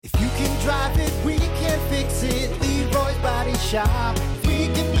drive it, we can fix it. Leroy's Body Shop. We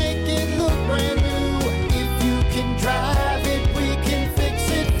can make it look brand new. If you can drive it, we can fix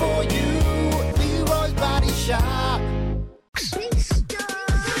it for you. Leroy's Body Shop.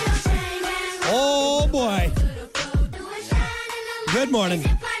 Oh, boy. Good morning.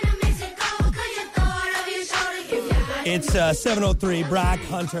 It's 7:03. Brock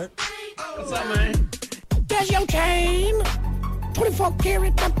Hunter. What's up, man? There's your chain. 24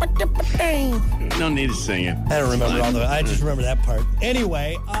 karat. No need to sing it. I don't remember all the. I just remember that part.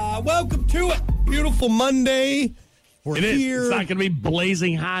 Anyway, welcome to it. Beautiful Monday. We're It is. here. It's not going to be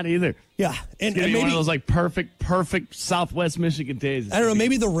blazing hot either. Yeah, It's and going to be one maybe of those like perfect Southwest Michigan days. I don't know.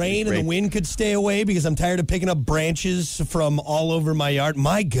 Maybe the rain and the wind could stay away because I'm tired of picking up branches from all over my yard.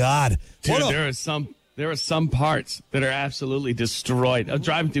 My God, Dude, there are some parts that are absolutely destroyed. I was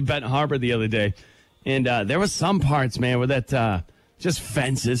driving through Benton Harbor the other day, and there were some parts, man, where that just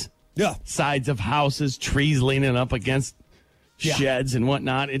fences, Yeah. sides of houses, trees leaning up against sheds and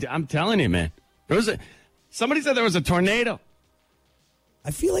whatnot. I'm telling you, man, somebody said there was a tornado. I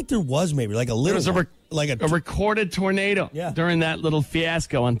feel like there was maybe like a There little was a recorded tornado during that little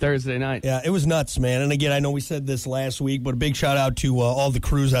fiasco on Thursday night. Yeah, it was nuts, man. And again, I know we said this last week, but a big shout out to all the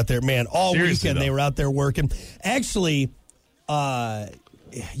crews out there, man. All Seriously, weekend they were out there working. Actually,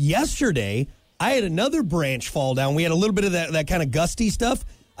 yesterday I had another branch fall down. We had a little bit of that kind of gusty stuff.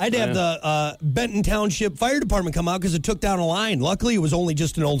 I had to have the Benton Township Fire Department come out because it took down a line. Luckily, it was only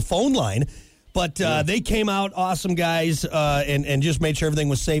just an old phone line. But they came out, awesome guys, and just made sure everything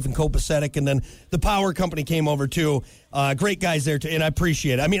was safe and copacetic. And then the power company came over, too. Great guys there, too, and I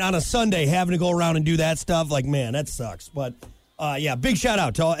appreciate it. I mean, on a Sunday, having to go around and do that stuff, like, man, that sucks. But, big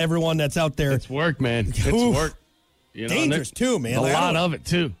shout-out to everyone that's out there. It's work, man. It's Oof. work. You know, Dangerous, too, man. A Like, lot of it,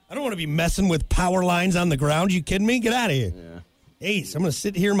 too. I don't want to be messing with power lines on the ground. You kidding me? Get out of here. Yeah. Ace, I'm going to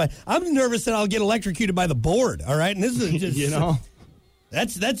sit here. I'm nervous that I'll get electrocuted by the board, all right? And this is just... You know?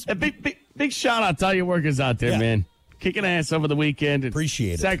 That's A big shout out to all your workers out there, man. Kicking ass over the weekend. And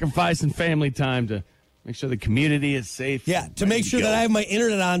Appreciate it. Sacrificing family time to make sure the community is safe. Yeah, to make sure that I have my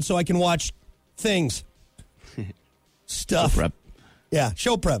internet on so I can watch things. Stuff. Show prep. Yeah,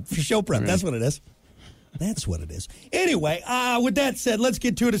 show prep. For show prep. Right. That's what it is. That's what it is. Anyway, with that said, let's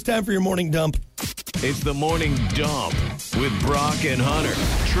get to it. It's time for your morning dump. It's the Morning Dump with Brock and Hunter.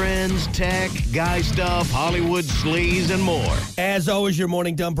 Trends, tech, guy stuff, Hollywood sleaze, and more. As always, your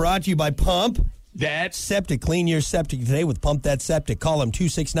morning dump brought to you by Pump That's Septic. Clean your septic today with Pump That Septic. Call them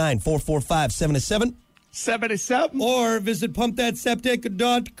 269-445-77. 77. Or visit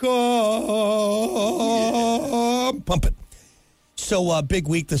pumpthatseptic.com. Pump it. So, big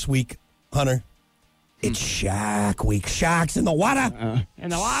week this week, Hunter. It's Shark Week. Sharks in the water. In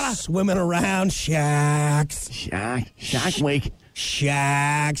the water. Swimming around. Sharks. Shark Week.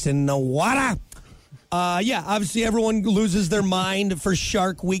 Sharks in the water. Obviously everyone loses their mind for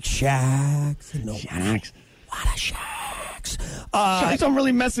Shark Week. Sharks in the Sharks. water. Sharks. Sharks don't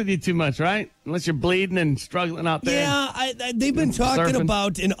really mess with you too much, right? Unless you're bleeding and struggling out there. Yeah, they've been talking surfing.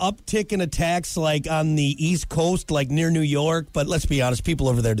 about an uptick in attacks like on the East Coast, like near New York. But let's be honest, people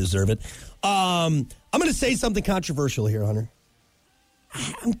over there deserve it. I'm going to say something controversial here, Hunter.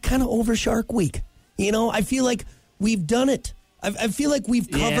 I'm kind of over Shark Week. You know, I feel like we've done it. I feel like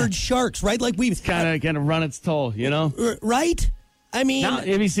we've covered sharks, right? Like we've Kind of run its toll, you know? right? I mean, Now,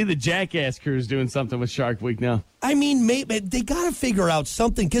 if you see the Jackass crews doing something with Shark Week now. maybe they got to figure out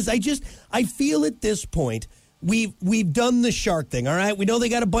something because I feel at this point we've done the shark thing. All right, we know they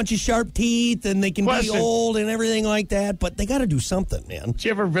got a bunch of sharp teeth and they can Question. be old and everything like that, but they got to do something, man. Did you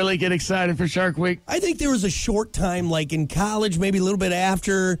ever really get excited for Shark Week? I think there was a short time, like in college, maybe a little bit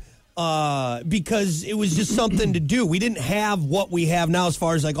after, because it was just something to do. We didn't have what we have now as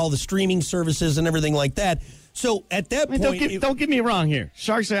far as like all the streaming services and everything like that. So at that point, Don't get me wrong here.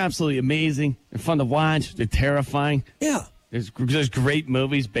 Sharks are absolutely amazing. They're fun to watch. They're terrifying. yeah. There's great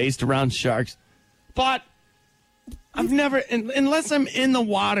movies based around sharks. But I've never, unless I'm in the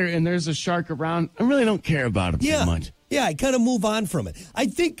water and there's a shark around, I really don't care about them too much. Yeah, I kind of move on from it. I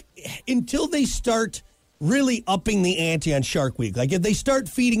think until they start really upping the ante on Shark Week, like if they start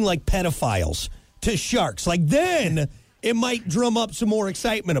feeding like pedophiles to sharks, like then it might drum up some more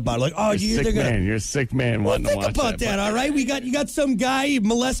excitement about it. Like, oh, You're a sick man Well, wanting to think watch about that, all right? You got some guy who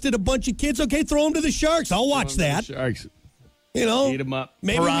molested a bunch of kids. Okay, throw him to the sharks. I'll watch that. Sharks. You know, Eat them up.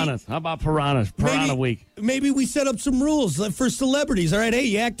 Maybe Piranhas. How about piranhas? Piranha Week. Maybe we set up some rules for celebrities. All right, hey,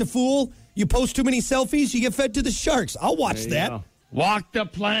 you act a fool, you post too many selfies, you get fed to the sharks. I'll watch There you that. go. Walk the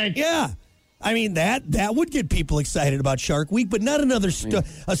plank. Yeah. I mean, that would get people excited about Shark Week, but not another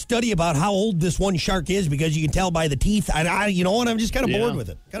a study about how old this one shark is because you can tell by the teeth. You know what? I'm just kind of bored with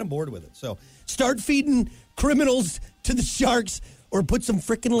it. So start feeding criminals to the sharks or put some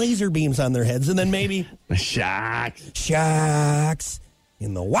freaking laser beams on their heads, and then maybe The sharks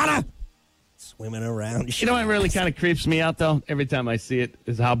in the water swimming around. You know what really kind of creeps me out, though, every time I see it,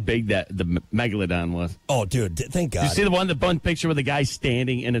 is how big the megalodon was. Oh, dude, thank God. You see the one picture with the guy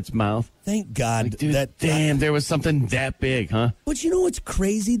standing in its mouth? Thank God. Like, dude, there was something that big, huh? But you know what's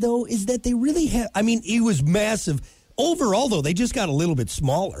crazy, though, is that they really have, I mean, he was massive. Overall, though, they just got a little bit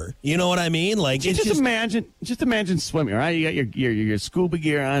smaller. You know what I mean? Like, just imagine swimming, right? You got your scuba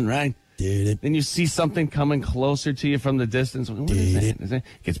gear on, right? Then you see something coming closer to you from the distance. What is that? It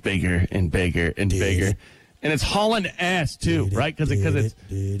gets bigger and bigger and bigger. And it's hauling ass, too, right? Because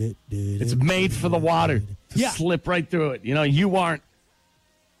it's made for the water to slip right through it. You know, you aren't.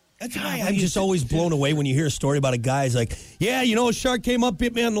 That's why I'm just always blown away when you hear a story about a guy who's like, yeah, you know, a shark came up,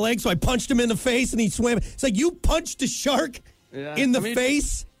 bit me on the leg, so I punched him in the face and he swam. It's like, you punched a shark in the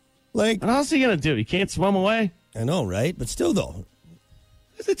face? Like, what else are you going to do? You can't swim away? I know, right? But still, though.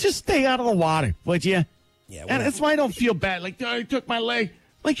 Just stay out of the water, would you? Yeah. And that's why I don't feel bad. Like, he took my leg.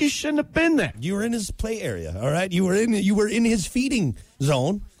 Like, you shouldn't have been there. You were in his play area, all right? You were in his feeding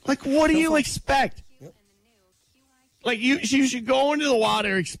zone. Like, what do you expect? Yep. Like, you should go into the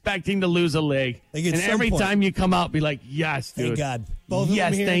water expecting to lose a leg. Like and every time you come out, be like, yes, dude. Thank God. Both of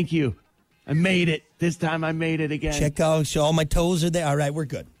them here. Thank you. I made it. This time I made it again. Check out, so all my toes are there. All right, we're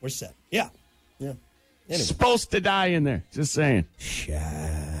good. We're set. Yeah. Anyway. Supposed to die in there. Just saying.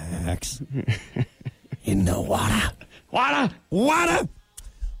 Sharks in the water. Water.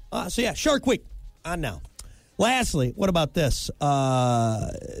 So, yeah, Shark Week on now. Lastly, what about this?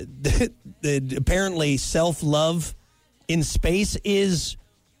 Apparently, self-love in space is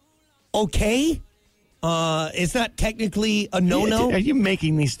okay. It's not technically a no-no. Are you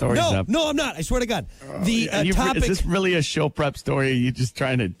making these stories up? No, I'm not. I swear to God. The topic. Is this really a show prep story? Or are you just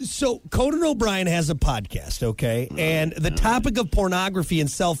trying to? So Conan O'Brien has a podcast, okay, and the topic of pornography and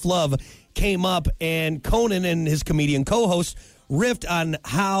self-love came up, and Conan and his comedian co-host riffed on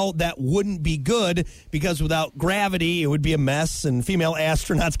how that wouldn't be good because without gravity, it would be a mess, and female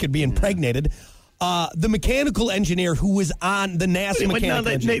astronauts could be impregnated. The mechanical engineer who was on the NASA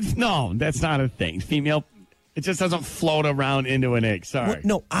mechanical engineer. No, that's not a thing. Female, it just doesn't float around into an egg. Sorry. Well,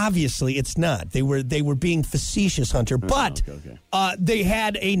 no, obviously it's not. They were being facetious, Hunter. But they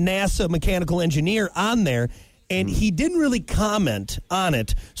had a NASA mechanical engineer on there, and he didn't really comment on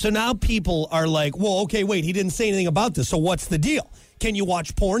it. So now people are like, well, okay, wait, he didn't say anything about this. So what's the deal? Can you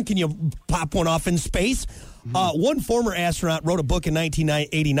watch porn? Can you pop one off in space? One former astronaut wrote a book in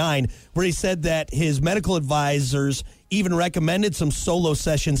 1989 where he said that his medical advisors even recommended some solo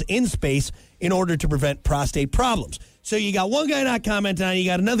sessions in space in order to prevent prostate problems. So you got one guy not commenting on it, you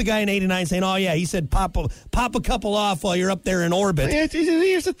got another guy in 89 saying, oh, yeah, he said pop a couple off while you're up there in orbit.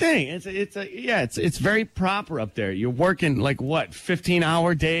 Here's the thing. It's very proper up there. You're working,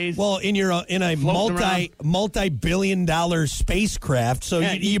 15-hour days? Well, in a multi-billion-dollar spacecraft, so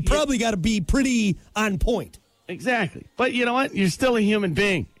you probably got to be pretty on point. Exactly. But you know what? You're still a human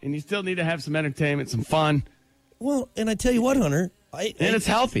being, and you still need to have some entertainment, some fun. Well, and I tell you what, Hunter. It's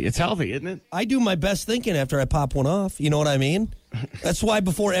healthy. It's healthy, isn't it? I do my best thinking after I pop one off. You know what I mean? That's why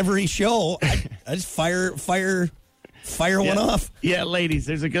before every show, I just fire one off. Yeah, ladies,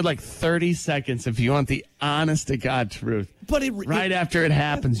 there's a good 30 seconds if you want the honest to God truth. But after it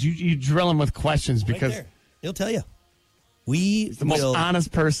happens, you drill him with questions because he'll tell you. He's the most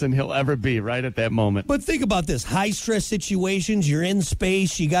honest person he'll ever be right at that moment. But think about this: high stress situations. You're in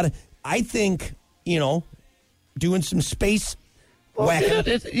space. You got to. I think doing some space.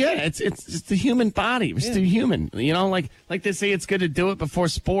 It's the human body. We're still human. Like they say, it's good to do it before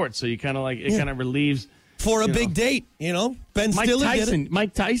sports, so you kind of it kind of relieves for a big date. Ben Stiller did it.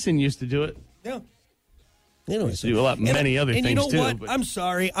 Mike Tyson used to do it. Yeah. Anyway, do many other things too. And you know what? But I'm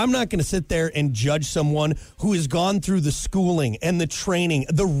sorry. I'm not going to sit there and judge someone who has gone through the schooling and the training,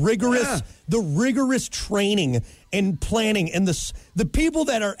 the rigorous training and planning, and the people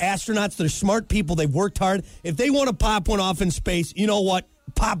that are astronauts, they're smart people. They've worked hard. If they want to pop one off in space, you know what?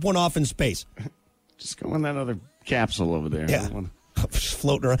 Pop one off in space. Just go in that other capsule over there. Yeah. Just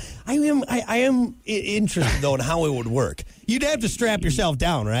floating around. I am interested though in how it would work. You'd have to strap yourself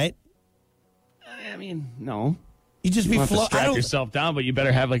down, right? I mean, no. You just be floating. Strap yourself down, but you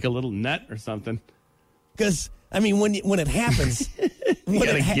better have a little net or something. Because when it happens, when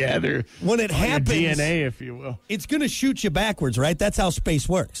it happens, DNA, if you will, it's going to shoot you backwards, right? That's how space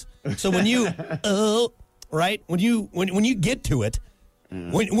works. So when you, right, when you get to it,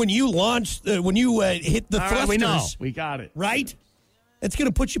 When you launch, when you hit the All thrusters, right, we know. We got it. right? It's going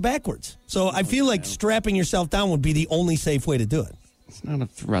to put you backwards. So I feel like strapping yourself down would be the only safe way to do it. It's not a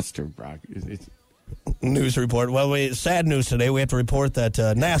thruster, Brock. It's News report. Well, sad news today. We have to report that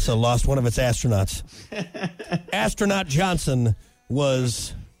NASA lost one of its astronauts. Astronaut Johnson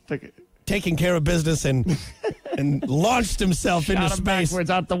was taking care of business and launched himself into shot him space backwards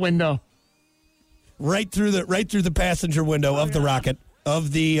out the window. right through the passenger window of the rocket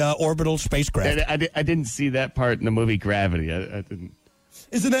of the orbital spacecraft. I didn't see that part in the movie Gravity. I didn't.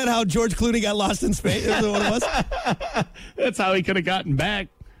 Isn't that how George Clooney got lost in space? Is that what it was? That's how he could have gotten back.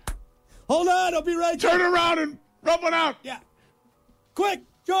 Hold on, I'll be right there. Turn around and rub it out. Yeah. Quick,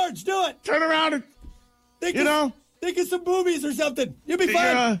 George, do it. Turn around and, Think you know. Think of some boobies or something. You'll be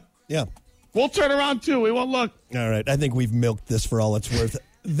fine. Yeah. We'll turn around too. We won't look. All right. I think we've milked this for all it's worth.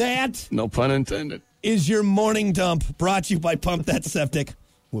 That No pun intended. is your morning dump, brought to you by Pump That Septic.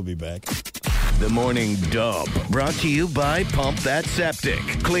 We'll be back. The Morning Dump, brought to you by Pump That Septic.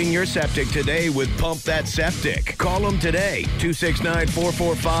 Clean your septic today with Pump That Septic. Call them today,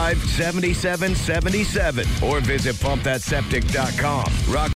 269-445-7777, or visit pumpthatseptic.com. Rock